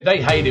They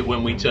hate it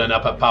when we turn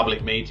up at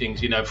public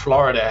meetings. You know,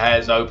 Florida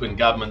has open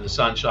government, the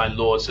Sunshine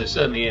Law, so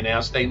certainly in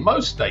our state,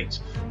 most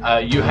states,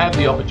 you have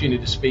the opportunity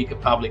to speak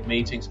at public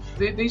meetings.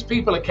 These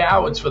people are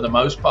cowards for the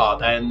most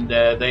part, and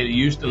they're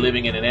used to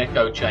living in an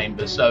echo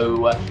chamber.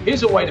 So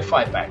here's a way to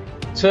fight back.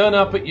 Turn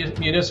up at your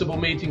municipal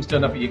meetings,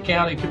 turn up at your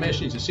county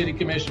commissions, your city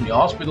commission, your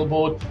hospital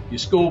board, your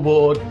school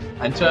board,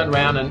 and turn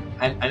around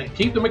and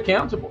keep them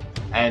accountable.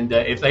 And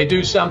if they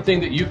do something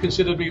that you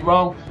consider to be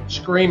wrong,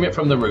 scream it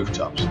from the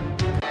rooftops.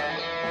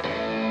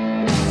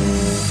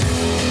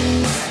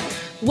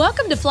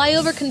 Welcome to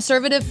Flyover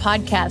Conservative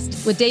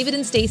Podcast with David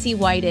and Stacy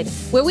Whited,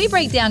 where we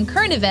break down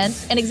current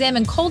events and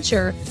examine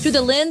culture through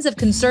the lens of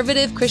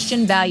conservative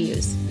Christian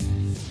values.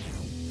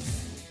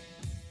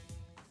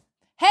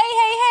 Hey,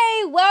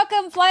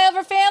 welcome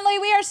Flyover family.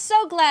 We are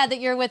so glad that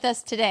you're with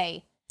us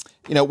today.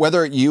 You know,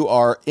 whether you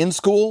are in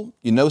school,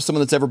 you know someone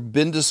that's ever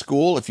been to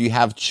school, if you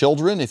have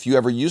children, if you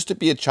ever used to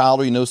be a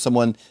child or you know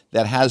someone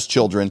that has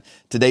children,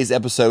 today's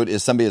episode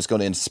is somebody that's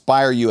going to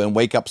inspire you and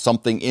wake up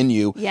something in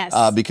you. Yes.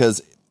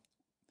 Because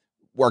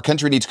our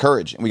country needs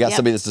courage, and we got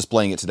somebody that's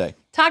displaying it today.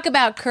 Talk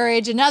about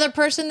courage. Another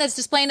person that's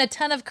displaying a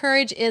ton of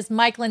courage is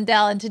Mike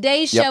Lindell. And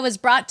today's show is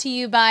brought to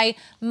you by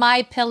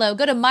MyPillow.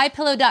 Go to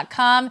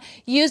MyPillow.com,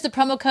 use the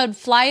promo code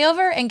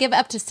FLYOVER, and give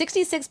up to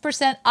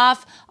 66%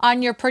 off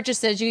on your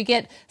purchases. You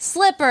get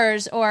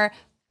slippers or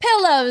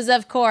pillows,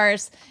 of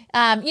course.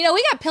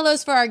 We got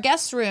pillows for our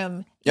guest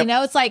room. Yep. You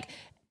know, it's like,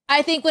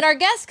 I think when our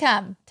guests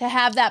come to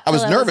have that pillow.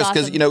 I was nervous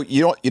because, awesome.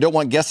 you don't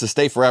want guests to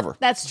stay forever.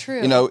 That's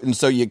true. And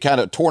so you kind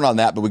of torn on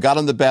that, but we got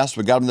them the best.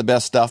 We got them the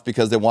best stuff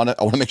because I want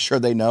to make sure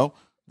they know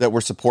that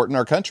we're supporting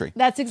our country.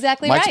 That's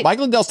exactly right. Mike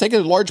Lindell's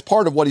taking a large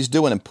part of what he's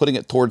doing and putting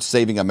it towards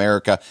saving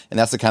America. And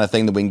that's the kind of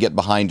thing that we can get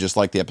behind, just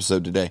like the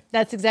episode today.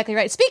 That's exactly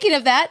right. Speaking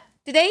of that,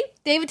 today,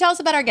 David, tell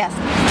us about our guest.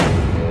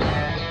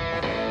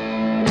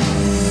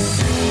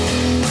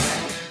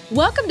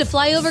 Welcome to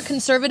Flyover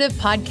Conservative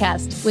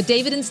Podcast with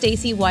David and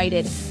Stacy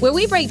Whited, where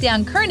we break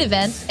down current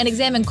events and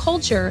examine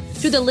culture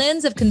through the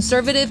lens of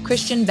conservative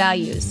Christian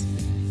values.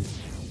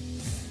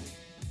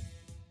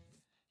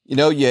 You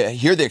know, you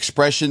hear the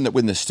expression that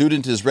when the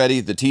student is ready,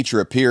 the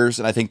teacher appears.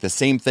 And I think the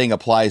same thing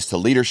applies to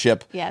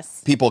leadership.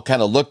 Yes. People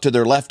kind of look to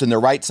their left and their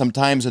right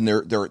sometimes, and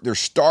they're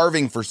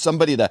starving for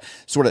somebody to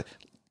sort of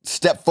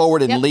step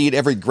forward and lead.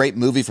 Every great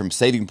movie from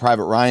Saving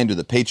Private Ryan to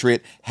The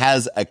Patriot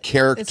has a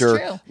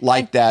character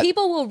like that.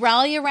 People will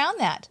rally around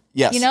that.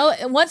 Yes. You know,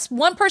 once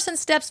one person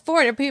steps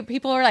forward,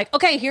 people are like,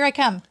 okay, here I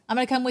come. I'm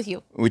going to come with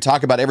you. We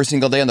talk about every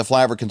single day on the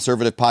Flyover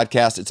Conservative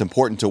Podcast. It's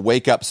important to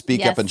wake up,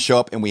 speak up, and show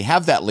up. And we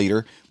have that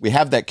leader. We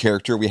have that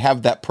character. We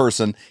have that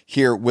person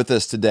here with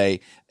us today.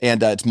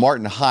 And it's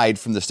Martin Hyde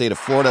from the state of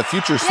Florida,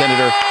 future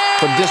senator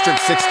from District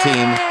 16.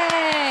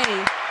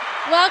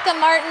 Welcome,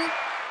 Martin.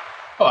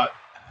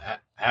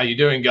 How you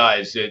doing,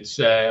 guys? It's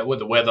what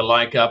the weather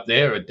like up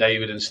there at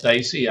David and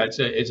Stacy.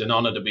 It's an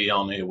honor to be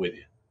on here with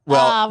you.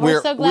 Well,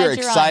 we're so glad we're you're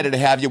excited to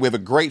have you. We have a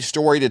great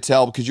story to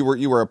tell because you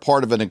were a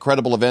part of an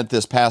incredible event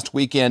this past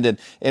weekend. And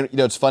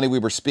it's funny, we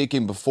were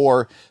speaking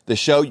before the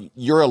show.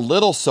 You're a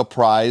little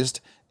surprised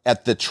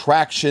at the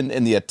traction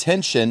and the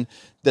attention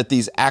that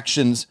these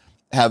actions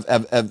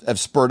have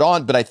spurred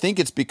on. But I think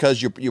it's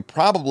because you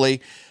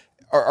probably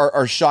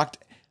are shocked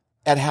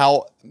at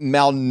how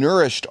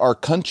malnourished our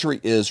country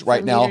is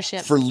right now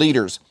for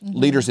leaders,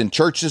 leaders in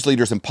churches,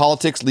 leaders in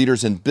politics,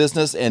 leaders in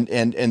business, and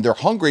they're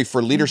hungry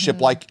for leadership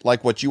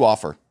like what you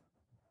offer.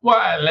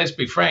 Well, let's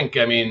be frank.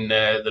 I mean,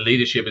 the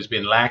leadership has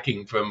been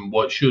lacking from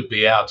what should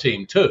be our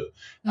team too.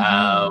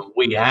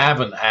 We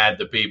haven't had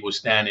the people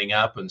standing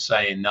up and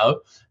saying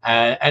no,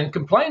 and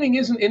complaining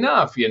isn't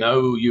enough. You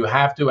know, you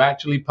have to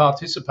actually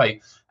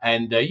participate.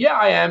 And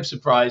I am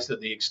surprised at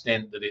the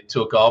extent that it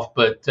took off.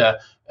 But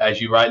as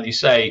you rightly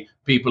say,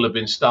 people have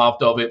been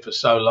starved of it for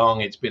so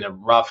long. It's been a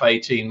rough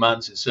 18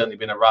 months. It's certainly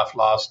been a rough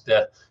last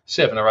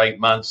 7 or 8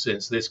 months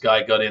since this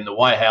guy got in the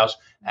White House.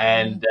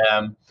 And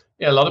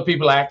a lot of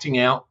people acting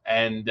out.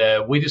 And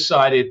we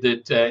decided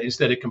that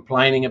instead of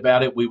complaining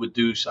about it, we would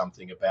do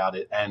something about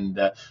it. And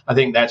I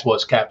think that's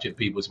what's captured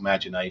people's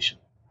imagination.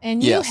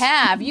 And you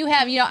have,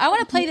 I want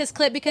to play this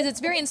clip because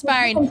it's very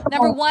inspiring.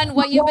 Number one,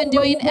 what you've been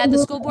doing at the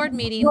school board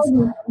meetings,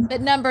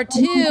 but number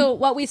two,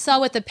 what we saw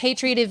with the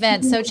Patriot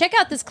event. So check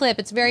out this clip.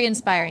 It's very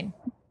inspiring.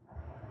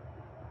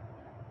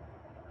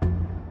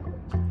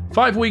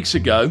 5 weeks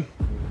ago,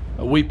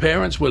 we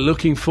parents were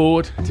looking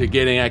forward to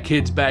getting our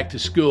kids back to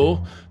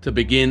school to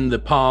begin the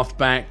path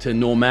back to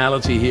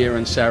normality here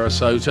in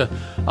Sarasota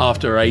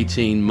after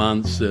 18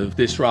 months of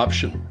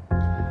disruption.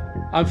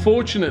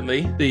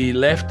 Unfortunately, the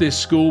leftist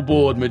school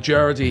board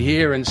majority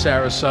here in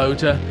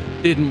Sarasota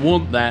didn't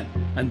want that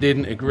and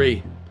didn't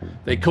agree.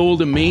 They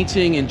called a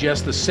meeting in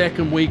just the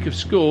second week of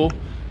school,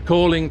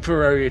 calling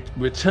for a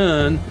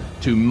return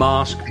to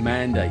mask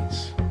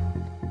mandates.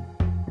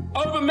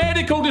 Over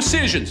medical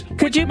decisions.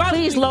 Could you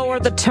please lower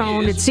the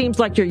tone? It seems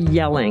like you're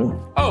yelling.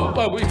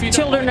 If you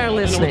Children are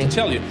listening. I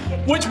don't know what to tell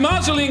you. Which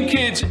muzzling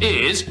kids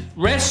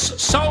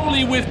rests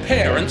solely with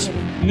parents,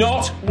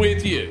 not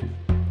with you.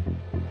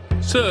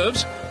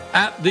 Serves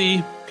at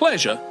the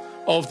pleasure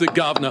of the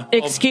governor.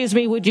 Excuse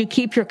me, would you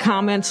keep your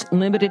comments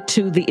limited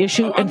to the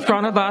issue in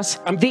front of us?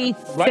 The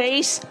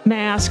face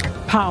mask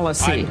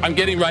policy. I'm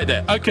getting right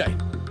there. Okay.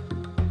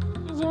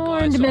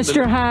 Warned,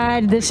 Mr.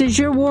 Hyde. This is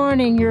your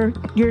warning.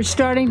 You're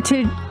starting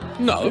to.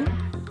 No,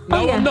 yeah.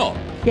 I'm not.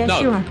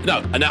 Yes, you are.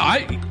 No. Now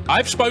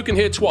I've spoken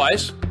here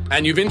twice,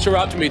 and you've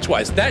interrupted me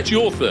twice. That's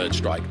your third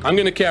strike. I'm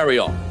going to carry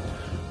on.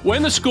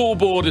 When the school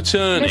board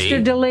attorney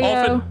Mr.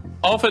 DeLeo.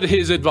 offered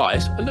his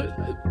advice,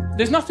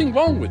 there's nothing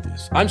wrong with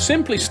this. I'm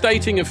simply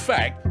stating a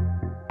fact.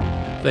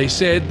 They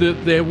said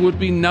that there would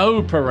be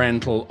no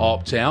parental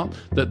opt-out,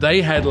 that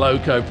they had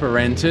loco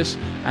parentis,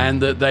 and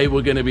that they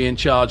were going to be in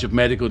charge of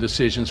medical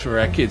decisions for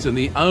our kids. And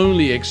the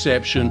only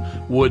exception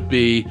would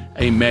be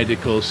a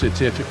medical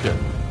certificate.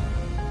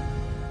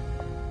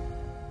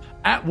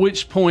 At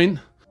which point,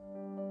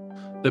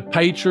 the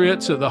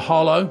Patriots at the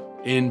Hollow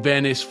in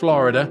Venice,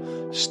 Florida,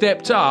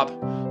 stepped up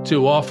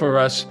to offer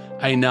us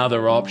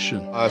another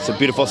option. It's a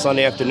beautiful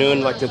Sunday afternoon.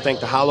 I'd like to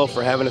thank the Hollow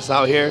for having us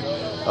out here.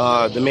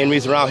 The main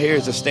reason we're out here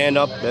is to stand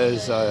up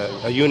as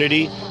a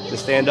unity, to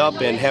stand up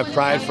and have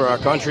pride for our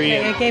country.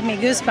 It gave me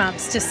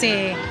goosebumps to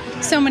see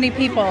so many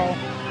people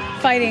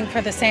fighting for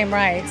the same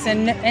rights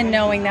and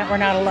knowing that we're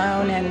not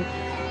alone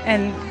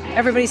and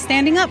everybody's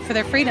standing up for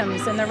their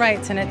freedoms and their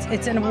rights, and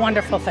it's a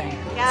wonderful thing.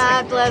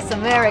 God bless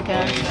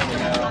America.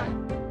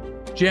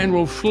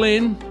 General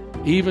Flynn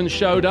even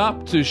showed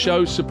up to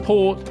show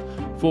support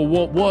for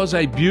what was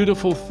a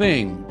beautiful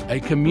thing,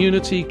 a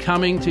community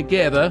coming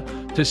together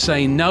to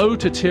say no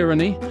to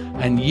tyranny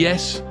and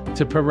yes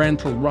to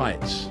parental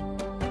rights.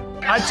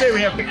 I'd say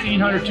we have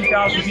 1,500,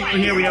 2,000 people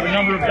here. We have a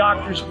number of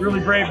doctors, really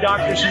brave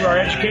doctors who are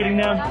educating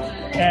them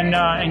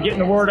and getting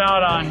the word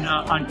out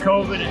on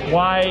COVID and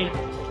why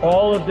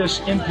all of this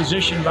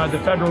imposition by the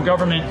federal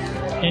government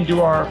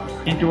into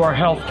our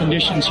health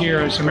conditions here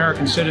as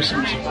American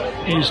citizens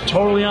is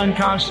totally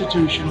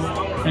unconstitutional,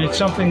 and it's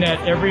something that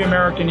every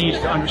American needs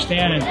to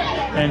understand,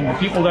 and the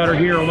people that are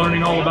here are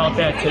learning all about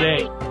that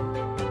today.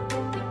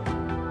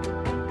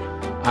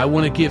 I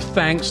want to give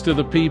thanks to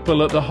the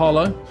people at the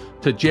Hollow,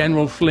 to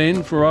General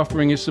Flynn for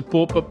offering his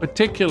support, but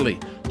particularly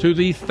to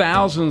the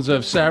thousands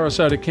of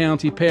Sarasota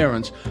County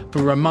parents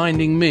for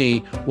reminding me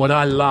what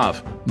I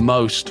love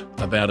most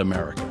about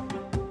America.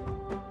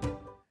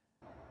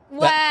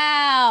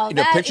 Wow.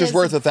 Picture's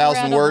worth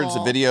 1,000 words.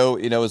 A video,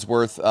 is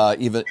worth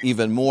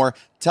even more.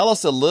 Tell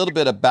us a little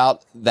bit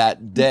about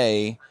that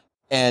day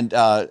and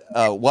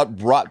what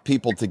brought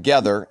people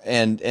together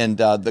and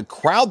the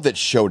crowd that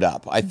showed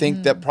up. I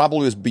think that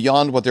probably was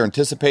beyond what they're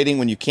anticipating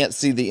when you can't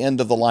see the end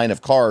of the line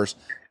of cars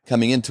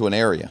coming into an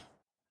area.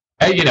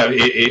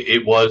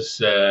 It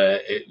was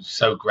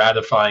so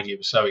gratifying. It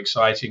was so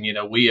exciting.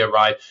 We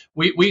arrived.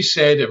 We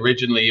said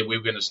originally we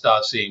were going to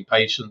start seeing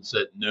patients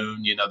at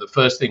noon. The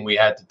first thing we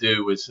had to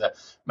do was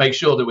make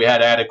sure that we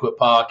had adequate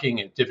parking.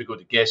 It's difficult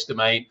to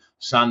guesstimate.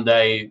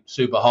 Sunday,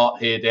 super hot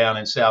here down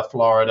in South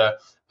Florida.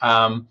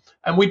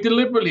 And we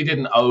deliberately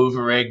didn't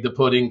over-egg the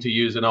pudding, to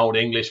use an old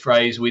English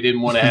phrase. We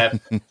didn't want to have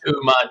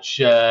too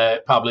much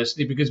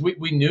publicity because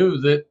we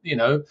knew that,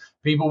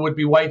 people would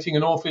be waiting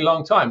an awfully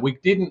long time. We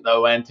didn't,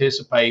 though,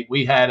 anticipate.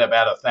 We had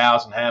about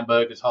 1,000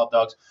 hamburgers, hot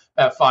dogs,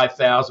 about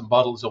 5,000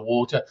 bottles of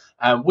water.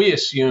 We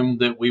assumed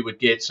that we would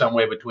get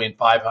somewhere between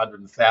 500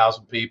 and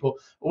 1,000 people.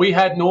 We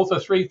had north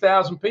of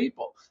 3,000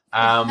 people.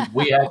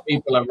 We had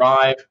people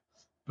arrive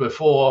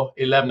before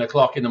 11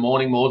 o'clock in the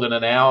morning, more than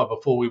an hour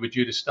before we were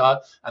due to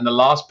start. And the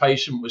last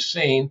patient was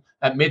seen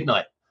at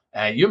midnight.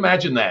 You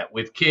imagine that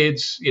with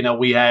kids,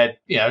 we had,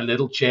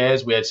 little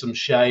chairs, we had some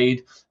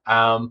shade,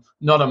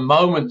 not a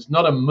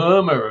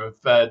murmur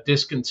of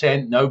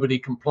discontent. Nobody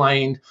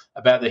complained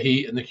about the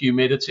heat and the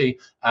humidity.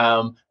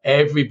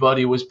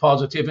 Everybody was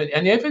positive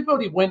and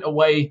everybody went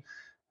away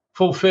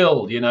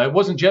fulfilled. It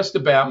wasn't just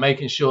about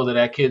making sure that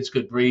our kids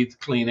could breathe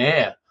clean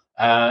air.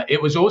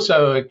 It was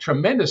also a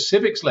tremendous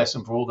civics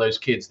lesson for all those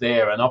kids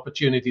there, an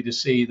opportunity to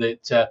see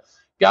that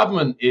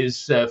government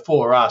is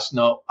for us,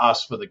 not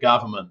us for the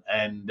government.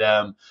 And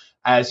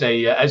as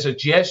a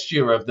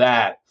gesture of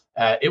that,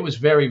 it was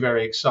very,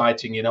 very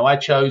exciting. I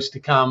chose to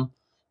come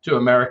to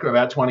America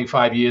about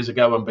 25 years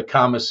ago and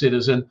become a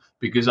citizen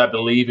because I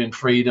believe in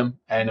freedom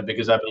and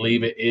because I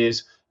believe it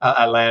is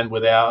a land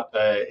without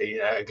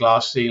a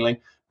glass ceiling.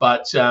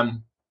 But,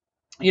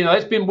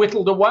 it's been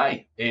whittled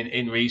away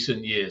in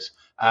recent years.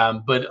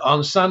 But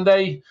on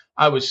Sunday,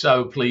 I was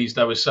so pleased.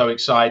 I was so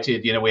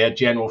excited. We had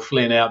General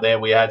Flynn out there.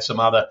 We had some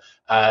other,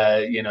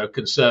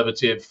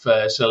 conservative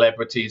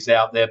celebrities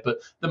out there. But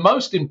the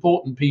most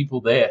important people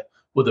there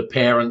were the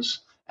parents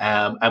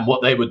and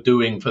what they were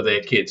doing for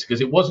their kids.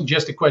 Because it wasn't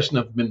just a question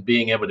of them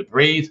being able to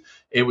breathe.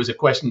 It was a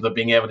question of them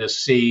being able to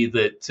see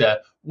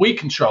that we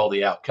control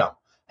the outcome.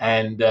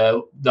 And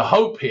the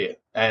hope here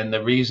and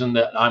the reason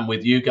that I'm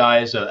with you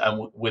guys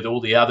and with all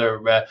the other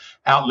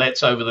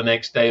outlets over the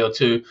next day or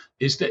two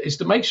is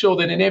to make sure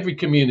that in every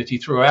community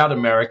throughout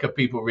America,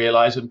 people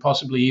realize, and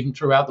possibly even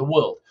throughout the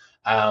world,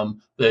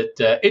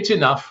 that it's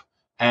enough.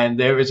 And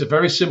there is a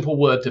very simple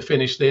word to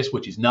finish this,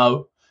 which is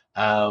no.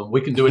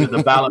 We can do it at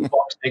the ballot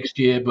box next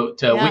year, but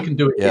we can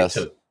do it here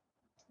too.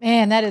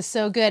 Man, that is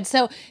so good.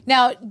 So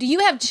now, do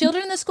you have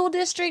children in the school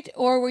district,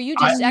 or were you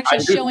just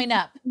actually showing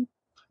up?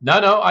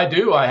 No, I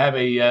do. I have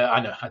I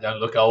know I don't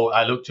look old.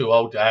 I look too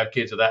old to have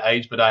kids of that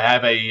age, but I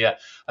have a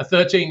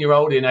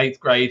 13-year-old in 8th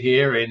grade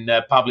here in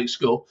public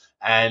school.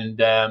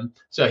 And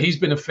so he's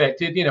been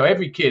affected. You know,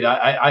 every kid,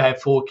 I have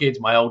 4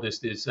 kids. My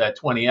oldest is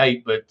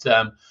 28, but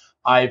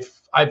I've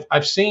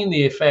seen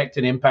the effect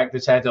and impact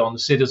it's had on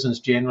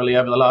citizens generally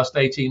over the last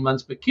 18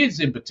 months, but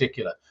kids in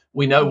particular.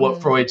 We know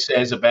what Freud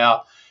says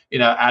about, you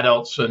know,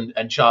 adults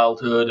and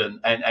childhood,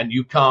 and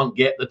you can't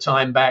get the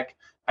time back.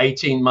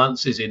 18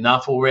 months is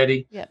enough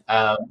already. Yeah.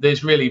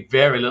 There's really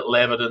very little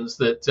evidence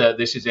that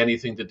this is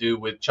anything to do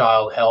with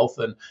child health,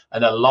 and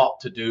a lot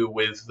to do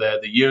with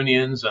the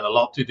unions, and a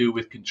lot to do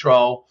with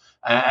control,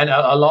 and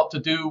a lot to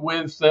do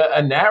with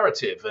a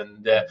narrative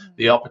and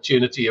the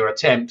opportunity or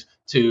attempt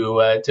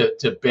to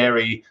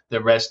bury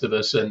the rest of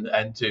us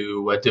and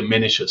to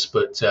diminish us.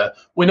 But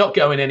we're not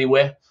going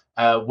anywhere.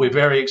 We're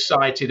very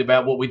excited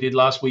about what we did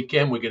last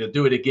weekend. We're going to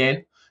do it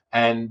again.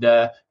 And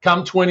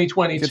come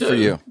 2022, good for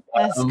you.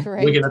 We're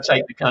going to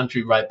take the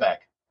country right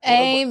back.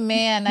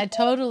 Amen. I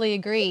totally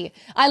agree.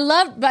 I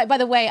love, by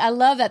the way, I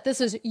love that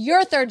this was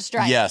your third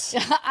strike. Yes.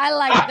 I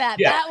like that.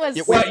 Yeah. That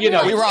was, well, you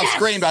know, we were off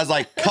screen, but I was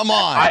like, come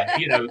on.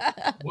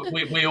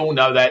 We all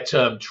know that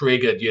term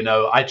triggered. You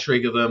know, I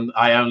trigger them.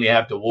 I only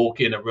have to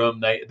walk in a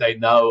room. They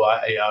know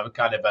I'm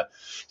kind of a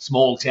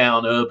small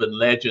town urban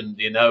legend.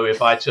 You know,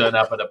 if I turn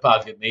up at a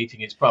public meeting,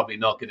 it's probably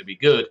not going to be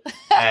good.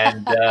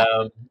 And,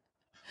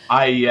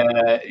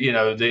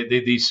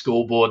 these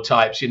school board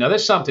types, you know,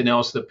 there's something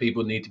else that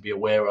people need to be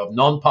aware of.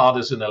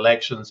 Nonpartisan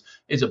elections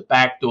is a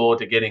backdoor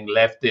to getting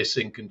leftists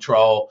in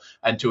control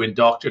and to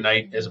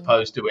indoctrinate as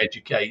opposed to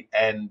educate.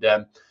 And,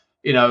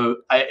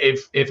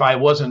 if I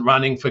wasn't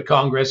running for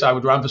Congress, I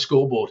would run for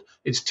school board.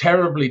 It's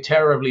terribly,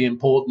 terribly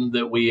important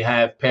that we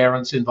have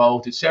parents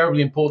involved. It's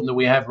terribly important that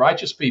we have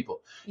righteous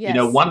people. Yes.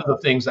 You know, one of the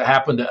things that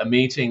happened at a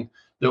meeting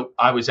that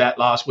I was at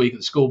last week at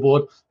the school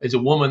board is a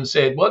woman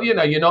said, well, you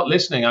know, you're not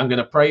listening. I'm going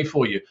to pray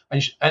for you.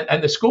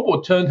 And the school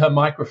board turned her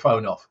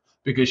microphone off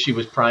because she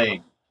was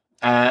praying.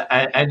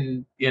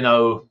 And you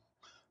know,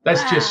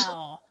 that's just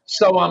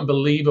so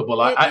unbelievable.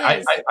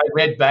 I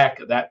read back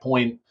at that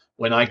point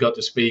when I got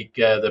to speak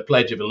the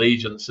Pledge of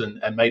Allegiance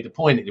and made the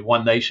point that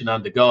one nation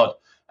under God.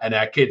 And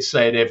our kids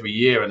say it every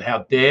year. And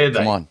how dare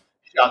they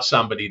shut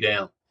somebody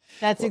down?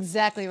 That's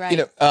exactly right. You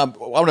know, I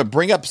want to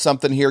bring up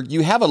something here.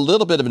 You have a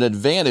little bit of an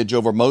advantage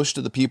over most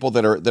of the people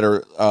that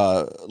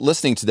are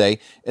listening today,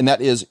 and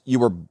that is you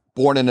were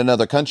born in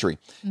another country.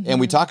 Mm-hmm. And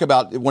we talk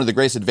about one of the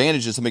greatest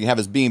advantages somebody can have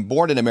is being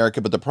born in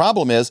America, but the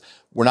problem is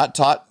we're not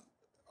taught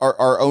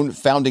our own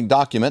founding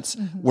documents.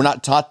 Mm-hmm. We're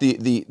not taught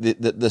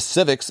the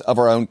civics of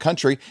our own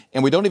country,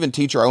 and we don't even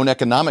teach our own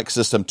economic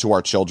system to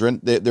our children.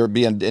 They're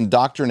being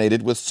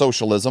indoctrinated with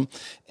socialism,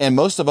 and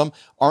most of them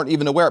aren't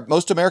even aware.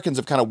 Most Americans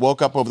have kind of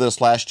woke up over this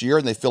last year,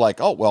 and they feel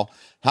like, oh, well,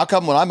 how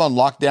come when I'm on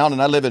lockdown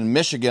and I live in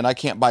Michigan, I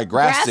can't buy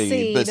grass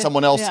seed, but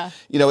someone else,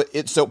 you know,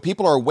 so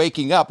people are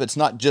waking up. It's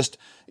not just,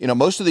 you know,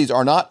 most of these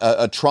are not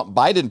a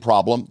Trump-Biden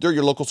problem. They're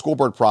your local school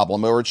board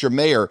problem, or it's your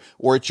mayor,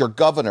 or it's your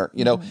governor,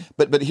 you know.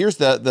 Mm-hmm. But here's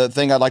the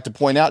thing I'd like to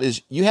point out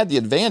is you had the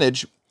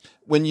advantage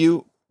when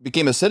you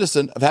became a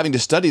citizen of having to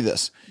study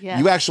this. Yes.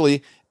 You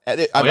actually,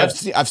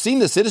 I've seen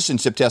the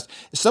citizenship test.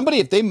 Somebody,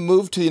 if they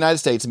move to the United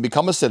States and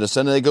become a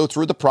citizen and they go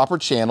through the proper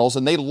channels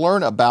and they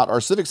learn about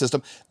our civic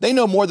system, they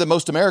know more than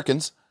most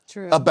Americans.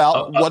 True.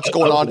 About what's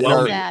going on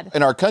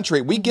in our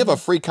country. We give a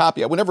free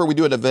copy. Whenever we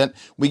do an event,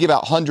 we give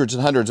out hundreds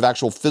and hundreds of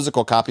actual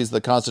physical copies of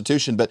the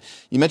Constitution. But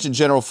you mentioned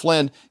General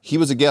Flynn. He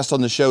was a guest on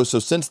the show. So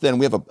since then,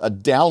 we have a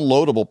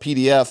downloadable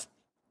PDF.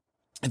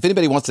 If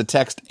anybody wants to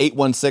text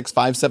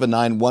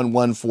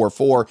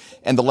 816-579-1144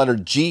 and the letter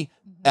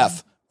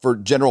GF for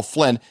General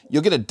Flynn,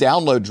 you'll get a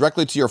download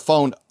directly to your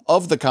phone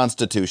of the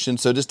Constitution.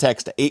 So just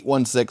text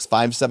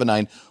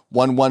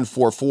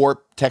 816-579-1144,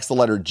 text the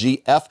letter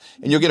GF,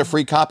 and you'll get a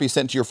free copy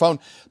sent to your phone.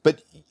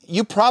 But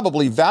you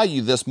probably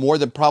value this more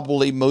than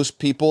probably most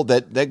people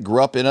that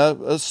grew up in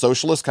a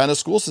socialist kind of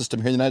school system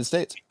here in the United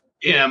States.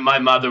 Yeah, my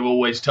mother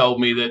always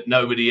told me that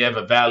nobody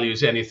ever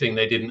values anything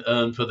they didn't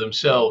earn for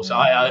themselves.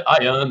 I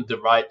earned the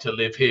right to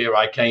live here.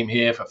 I came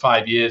here for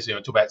 5 years. You know,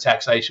 talk about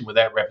taxation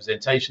without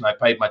representation. I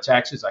paid my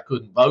taxes. I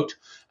couldn't vote.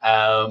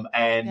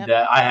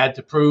 I had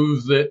to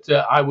prove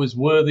that I was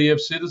worthy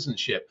of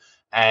citizenship.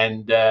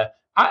 And I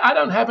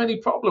don't have any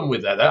problem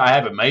with that. I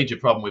have a major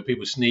problem with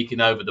people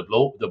sneaking over the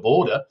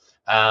border.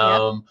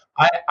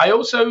 I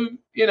also,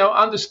 you know,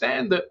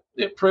 understand that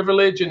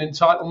privilege and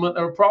entitlement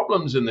are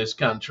problems in this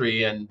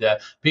country, and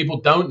people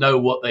don't know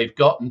what they've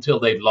got until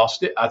they've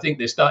lost it. I think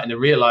they're starting to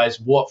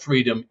realize what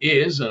freedom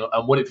is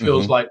and what it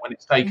feels like when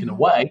it's taken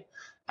away.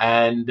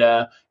 And,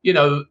 you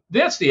know,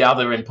 that's the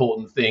other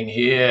important thing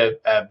here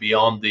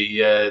beyond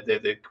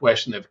the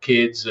question of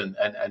kids and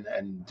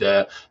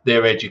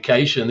their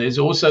education. There's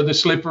also the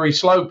slippery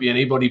slope.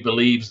 Anybody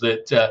believes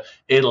that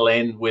it'll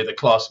end with a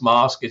cloth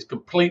mask is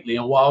completely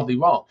and wildly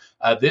wrong.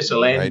 This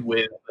will end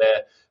with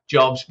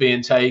jobs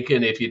being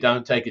taken. If you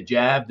don't take a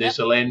jab, this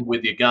will end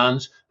with your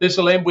guns. This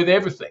will end with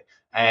everything.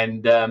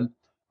 And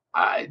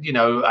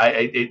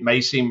it may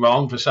seem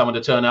wrong for someone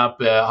to turn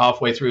up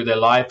halfway through their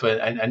life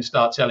and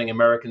start telling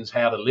Americans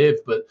how to live.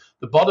 But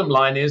the bottom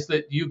line is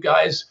that you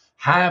guys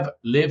have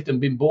lived and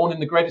been born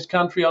in the greatest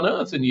country on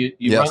earth, and you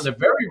run the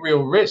very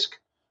real risk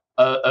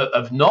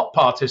of not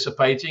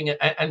participating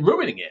and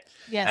ruining it.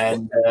 Yes.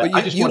 And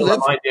I just want to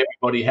remind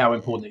everybody how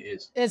important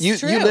it is.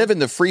 You live in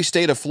the free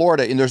state of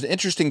Florida, and there's an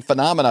interesting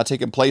phenomenon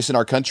taking place in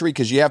our country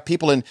because you have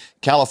people in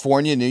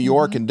California, New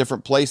York, and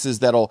different places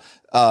that'll,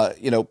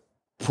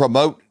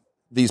 promote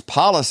these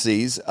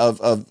policies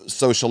of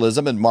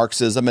socialism and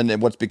Marxism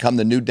and what's become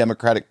the new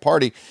Democratic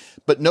Party.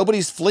 But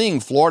nobody's fleeing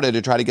Florida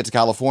to try to get to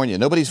California.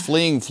 Nobody's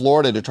fleeing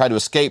Florida to try to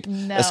escape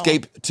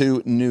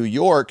to New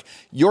York.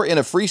 You're in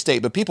a free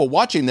state, but people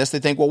watching this, they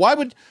think, well, why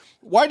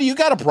do you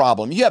got a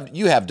problem? You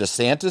have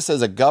DeSantis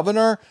as a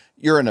governor.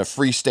 You're in a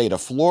free state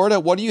of Florida.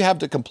 What do you have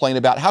to complain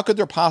about? How could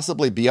there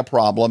possibly be a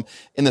problem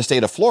in the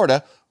state of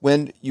Florida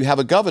when you have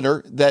a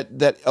governor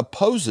that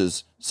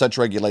opposes such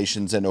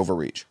regulations and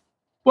overreach?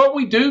 Well,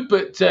 we do,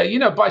 but,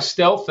 by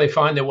stealth, they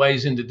find their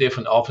ways into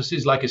different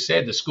offices. Like I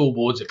said, the school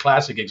boards are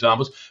classic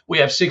examples. We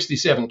have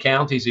 67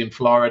 counties in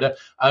Florida.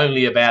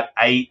 Only about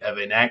 8 have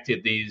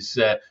enacted these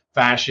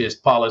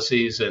fascist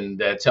policies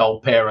and tell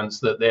parents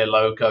that their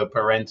loco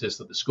parentis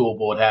that the school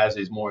board has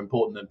is more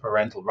important than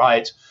parental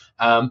rights.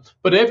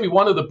 But every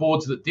one of the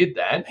boards that did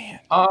that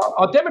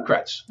are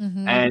Democrats.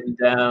 Mm-hmm. And,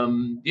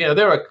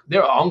 there are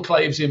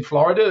enclaves in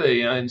Florida,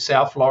 in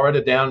South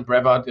Florida, down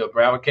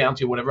Broward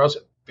County or whatever else.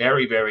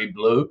 Very, very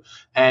blue.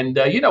 And,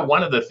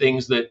 one of the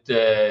things that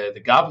the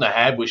governor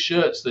had was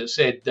shirts that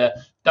said,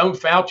 don't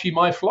Fauci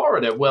my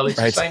Florida. Well, it's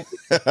the same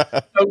thing.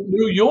 Don't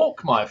New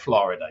York my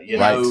Florida.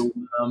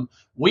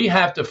 We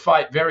have to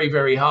fight very,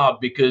 very hard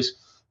because,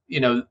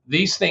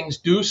 these things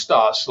do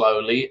start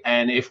slowly.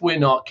 And if we're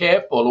not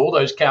careful, all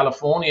those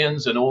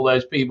Californians and all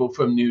those people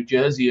from New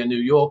Jersey and New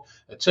York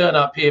turn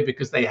up here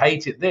because they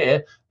hate it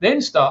there, then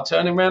start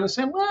turning around and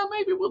saying, well,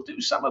 maybe we'll do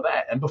some of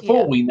that. And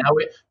before we know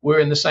it, we're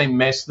in the same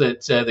mess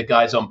that the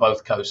guys on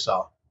both coasts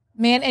are.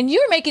 Man, and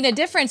you're making a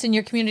difference in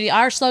your community.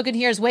 Our slogan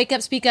here is wake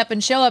up, speak up,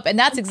 and show up. And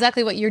that's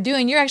exactly what you're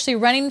doing. You're actually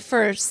running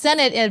for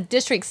Senate of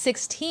District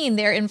 16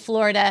 there in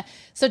Florida.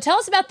 So tell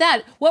us about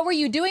that. What were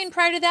you doing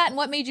prior to that, and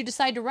what made you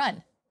decide to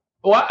run?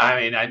 Well,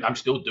 I'm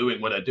still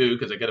doing what I do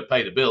because I got to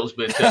pay the bills,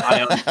 but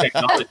I own a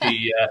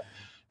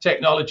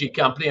technology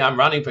company. I'm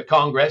running for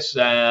Congress.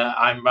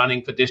 I'm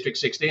running for District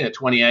 16,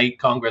 28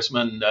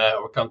 congressmen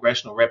or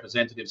congressional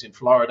representatives in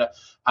Florida.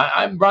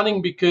 I'm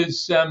running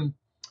because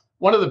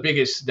one of the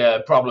biggest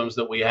problems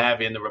that we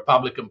have in the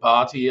Republican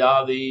Party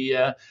are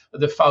the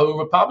faux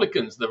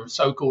Republicans, the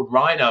so-called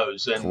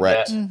rhinos. And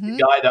the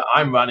guy that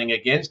I'm running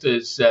against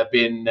has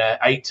been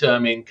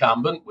 8-term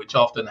incumbent, which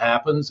often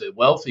happens, a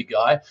wealthy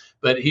guy,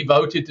 but he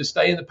voted to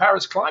stay in the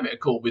Paris Climate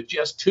Accord with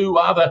just 2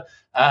 other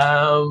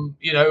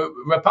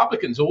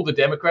Republicans, all the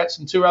Democrats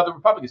and 2 other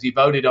Republicans. He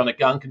voted on a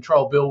gun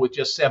control bill with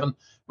just 7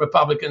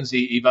 Republicans.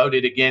 He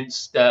voted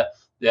against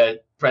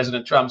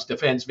President Trump's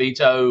defense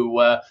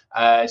veto,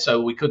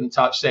 so we couldn't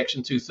touch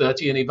Section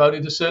 230, and he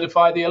voted to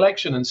certify the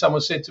election. And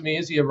someone said to me,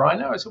 is he a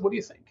rhino? I said, what do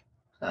you think?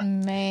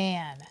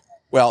 Man.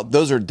 Well,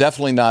 those are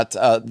definitely not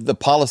the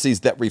policies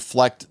that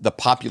reflect the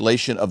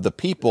population of the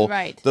people.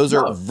 Right. Those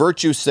are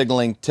virtue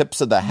signaling tips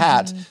of the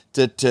hat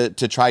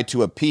to try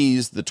to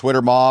appease the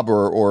Twitter mob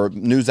or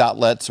news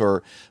outlets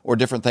or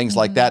different things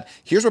like that.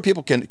 Here's where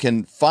people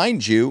can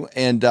find you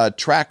and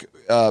track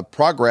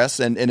progress.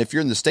 And if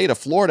you're in the state of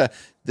Florida,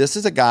 this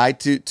is a guy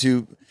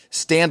to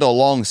stand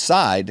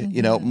alongside,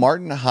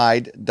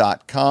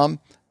 martinhyde.com,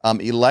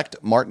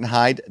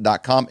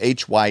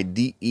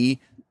 electmartinhyde.com,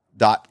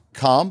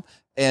 HYDE.com.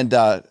 And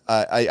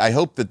I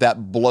hope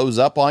that blows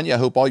up on you. I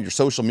hope all your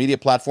social media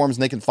platforms,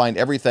 and they can find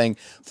everything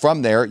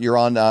from there. You're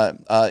on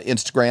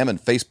Instagram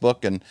and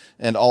Facebook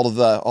and all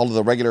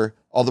the regular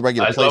places.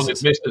 As long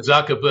as Mr.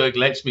 Zuckerberg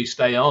lets me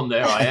stay on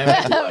there, I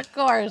am. Of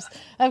course.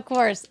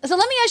 So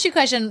let me ask you a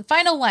question.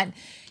 Final one.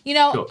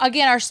 Sure.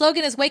 Again, our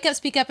slogan is wake up,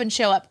 speak up, and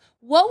show up.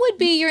 What would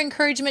be your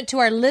encouragement to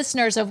our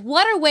listeners of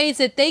what are ways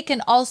that they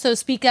can also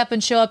speak up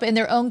and show up in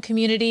their own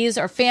communities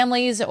or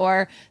families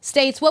or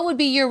states? What would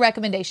be your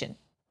recommendation?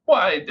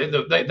 Well,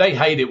 they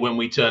hate it when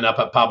we turn up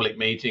at public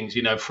meetings.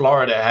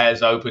 Florida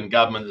has open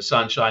government, the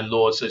Sunshine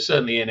Law. So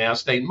certainly in our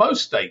state,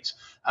 most states,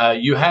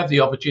 you have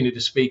the opportunity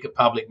to speak at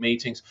public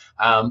meetings.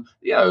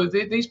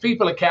 These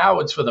people are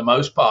cowards for the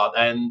most part,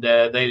 and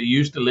they're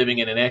used to living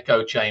in an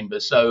echo chamber.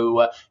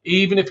 So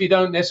even if you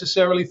don't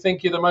necessarily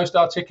think you're the most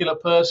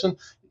articulate person,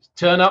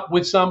 turn up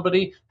with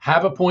somebody,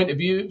 have a point of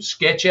view,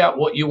 sketch out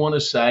what you want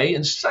to say,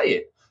 and say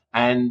it.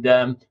 And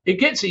it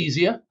gets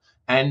easier.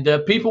 And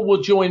people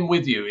will join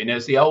with you. And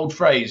as the old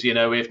phrase,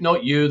 if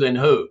not you, then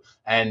who?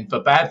 And for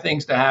bad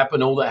things to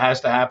happen, all that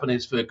has to happen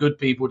is for good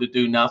people to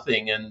do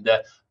nothing. And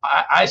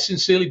I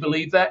sincerely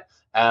believe that.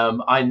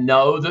 I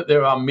know that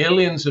there are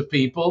millions of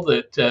people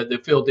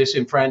that feel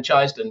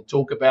disenfranchised and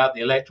talk about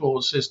the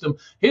electoral system.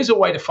 Here's a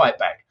way to fight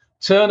back.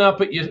 Turn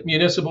up at your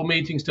municipal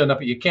meetings, turn up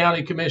at your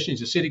county commissions,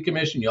 your city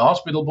commission, your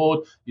hospital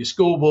board, your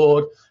school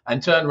board,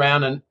 and turn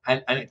around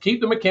and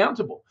keep them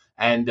accountable.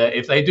 And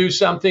if they do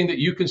something that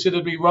you consider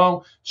to be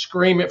wrong,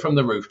 scream it from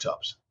the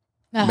rooftops.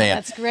 Oh, Man,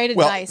 that's great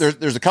advice. Well,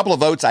 there's a couple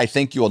of votes I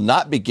think you will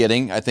not be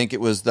getting. I think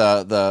it was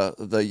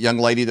the young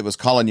lady that was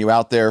calling you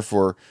out there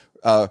for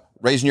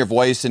raising your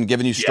voice and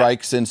giving you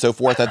strikes and so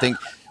forth. I think,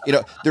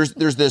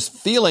 there's this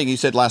feeling. You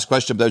said last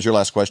question, but that was your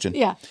last question.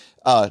 Yeah.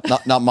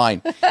 Not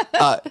mine.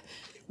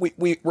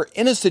 We're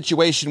in a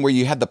situation where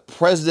you had the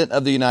president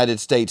of the United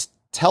States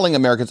telling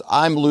Americans,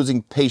 "I'm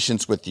losing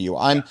patience with you.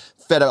 I'm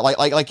fed up,"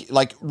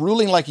 like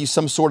ruling like he's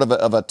some sort of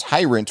a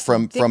tyrant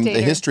from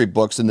the history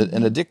books and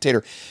a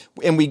dictator.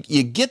 And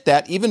you get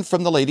that even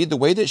from the lady, the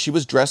way that she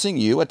was dressing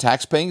you, a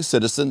tax-paying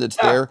citizen that's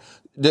there,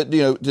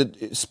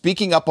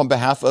 speaking up on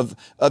behalf of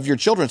your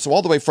children. So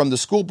all the way from the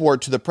school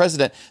board to the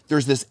president,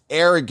 there's this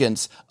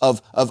arrogance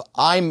of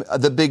I'm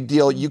the big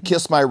deal. You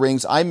kiss my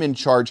rings. I'm in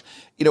charge.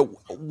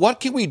 What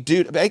can we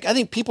do? I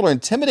think people are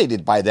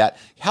intimidated by that.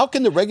 How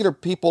can the regular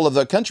people of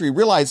the country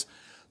realize,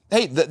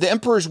 hey, the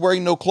emperor's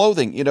wearing no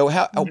clothing?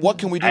 What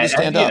can we do to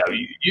stand up?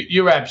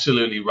 You're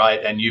absolutely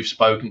right. And you've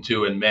spoken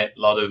to and met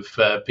a lot of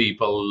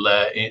people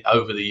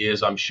over the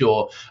years, I'm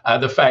sure.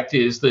 The fact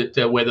is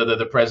that whether they're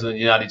the president of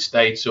the United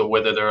States or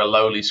whether they're a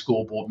lowly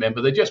school board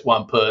member, they're just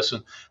one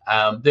person.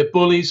 They're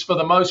bullies for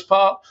the most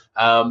part.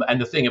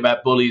 And the thing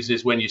about bullies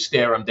is when you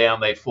stare them down,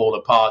 they fall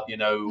apart.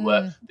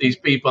 These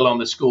people on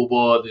the school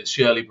board,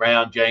 Shirley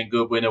Brown, Jane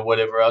Goodwin, or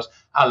whatever else,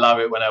 I love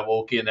it when I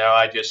walk in there.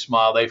 I just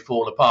smile. They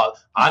fall apart.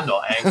 I'm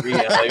not angry.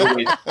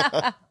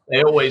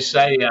 They always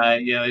say,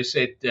 they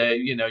said,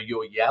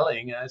 you're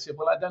yelling. And I said,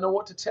 well, I don't know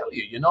what to tell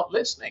you. You're not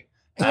listening.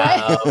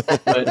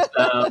 But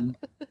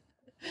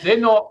they're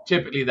not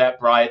typically that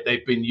bright.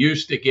 They've been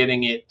used to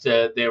getting it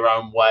their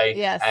own way.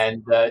 Yes.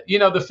 And,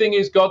 the thing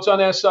is, God's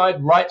on our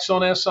side, right's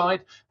on our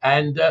side,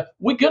 and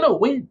we're going to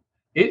win.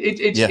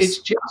 It's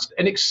just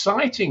an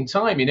exciting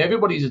time.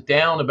 Everybody's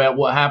down about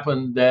what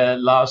happened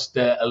last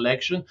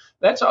election.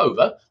 That's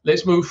over.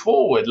 Let's move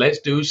forward. Let's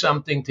do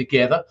something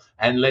together,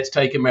 and let's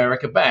take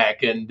America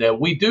back. And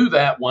we do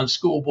that one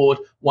school board,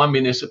 one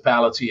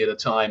municipality at a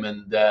time.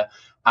 And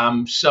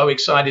I'm so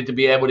excited to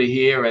be able to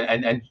hear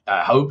and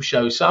I hope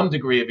show some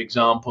degree of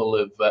example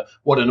of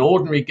what an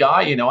ordinary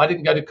guy, I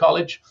didn't go to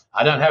college.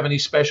 I don't have any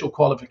special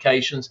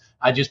qualifications.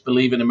 I just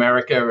believe in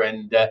America,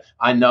 and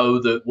I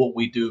know that what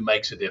we do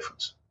makes a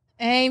difference.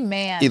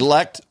 Amen.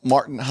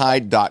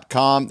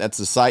 ElectMartinHyde.com. That's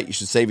the site you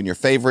should save in your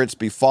favorites.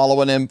 Be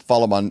following him.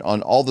 Follow him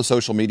on all the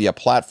social media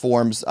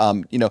platforms.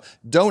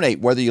 Donate,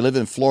 whether you live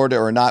in Florida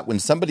or not. When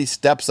somebody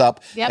steps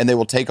up and they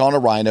will take on a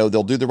rhino,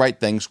 they'll do the right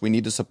things. We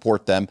need to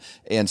support them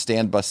and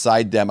stand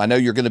beside them. I know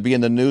you're going to be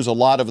in the news a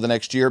lot over the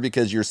next year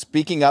because you're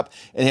speaking up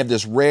and have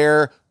this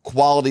rare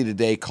quality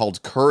today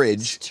called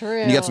courage. It's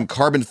true. And you got some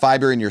carbon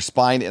fiber in your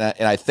spine, and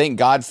I thank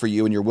God for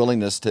you and your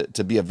willingness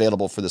to be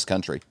available for this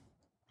country.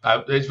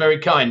 It's very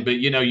kind, but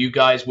you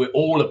guys, we're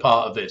all a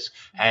part of this,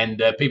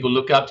 and people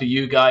look up to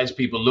you guys.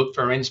 People look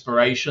for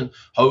inspiration.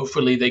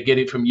 Hopefully, they get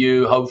it from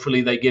you.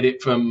 Hopefully, they get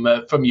it from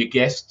your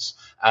guests.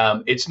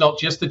 It's not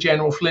just the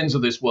General Flynns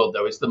of this world,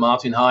 though. It's the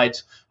Martin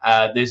Hydes.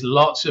 There's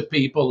lots of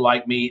people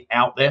like me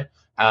out there.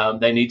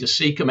 They need to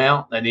seek them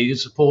out. They need to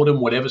support them,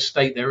 whatever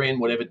state they're in,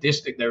 whatever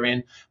district they're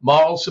in.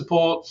 Moral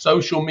support,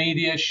 social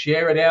media,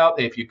 share it out.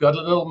 If you've got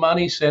a little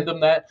money, send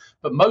them that.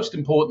 But most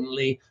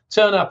importantly,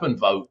 turn up and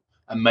vote.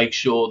 And make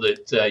sure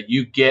that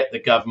you get the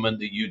government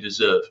that you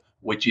deserve,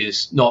 which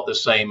is not the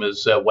same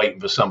as waiting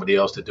for somebody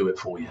else to do it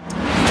for you.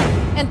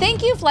 And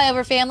thank you,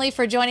 Flyover family,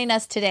 for joining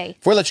us today.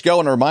 Before I let you go, I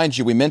want to remind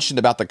you, we mentioned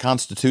about the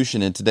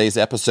Constitution in today's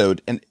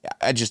episode, and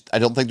I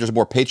don't think there's a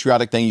more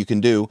patriotic thing you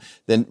can do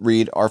than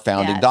read our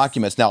founding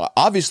documents. Now,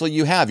 obviously,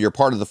 you're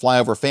part of the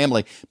Flyover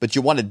family, but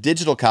you want a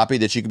digital copy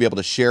that you can be able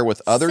to share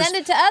with others. Send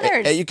it to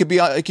others. It could be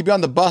on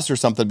the bus or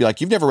something. Be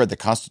like, you've never read the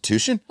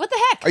Constitution? What the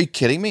heck? Are you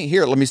kidding me?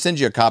 Here, let me send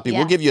you a copy. Yeah.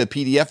 We'll give you a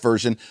PDF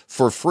version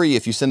for free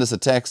if you send us a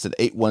text at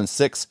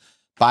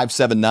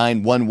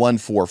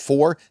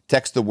 816-579-1144.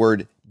 Text the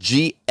word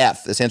GF.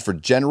 That stands for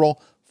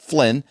General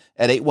Flynn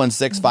at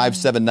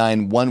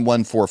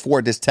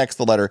 816-579-1144. Just text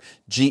the letter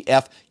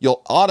GF.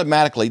 You'll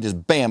automatically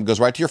just goes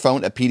right to your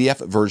phone, a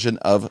PDF version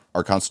of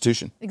our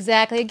Constitution.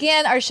 Exactly.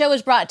 Again, our show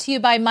is brought to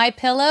you by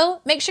MyPillow.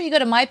 Make sure you go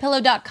to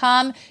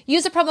MyPillow.com.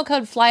 Use the promo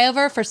code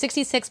FLYOVER for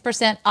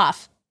 66%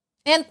 off.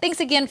 And thanks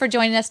again for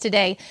joining us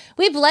today.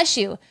 We bless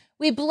you.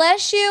 We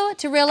bless you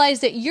to realize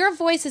that your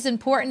voice is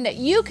important, that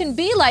you can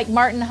be like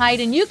Martin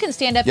Hyde and you can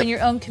stand up in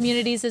your own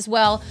communities as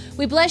well.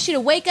 We bless you to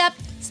wake up,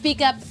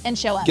 speak up, and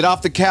show up. Get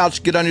off the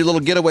couch, get on your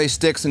little getaway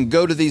sticks, and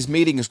go to these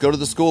meetings. Go to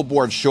the school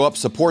board, show up,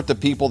 support the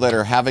people that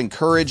are having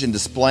courage and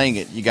displaying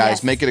it. You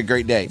guys, make it a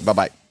great day.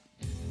 Bye-bye.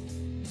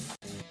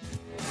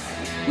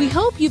 We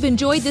hope you've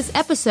enjoyed this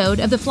episode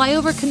of the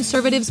Flyover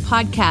Conservatives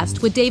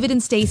podcast with David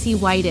and Stacey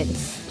Whited.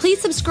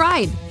 Please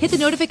subscribe, hit the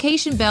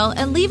notification bell,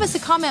 and leave us a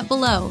comment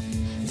below.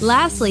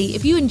 Lastly,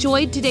 if you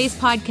enjoyed today's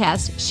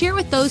podcast, share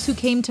with those who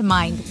came to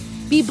mind.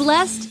 Be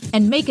blessed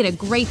and make it a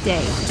great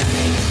day.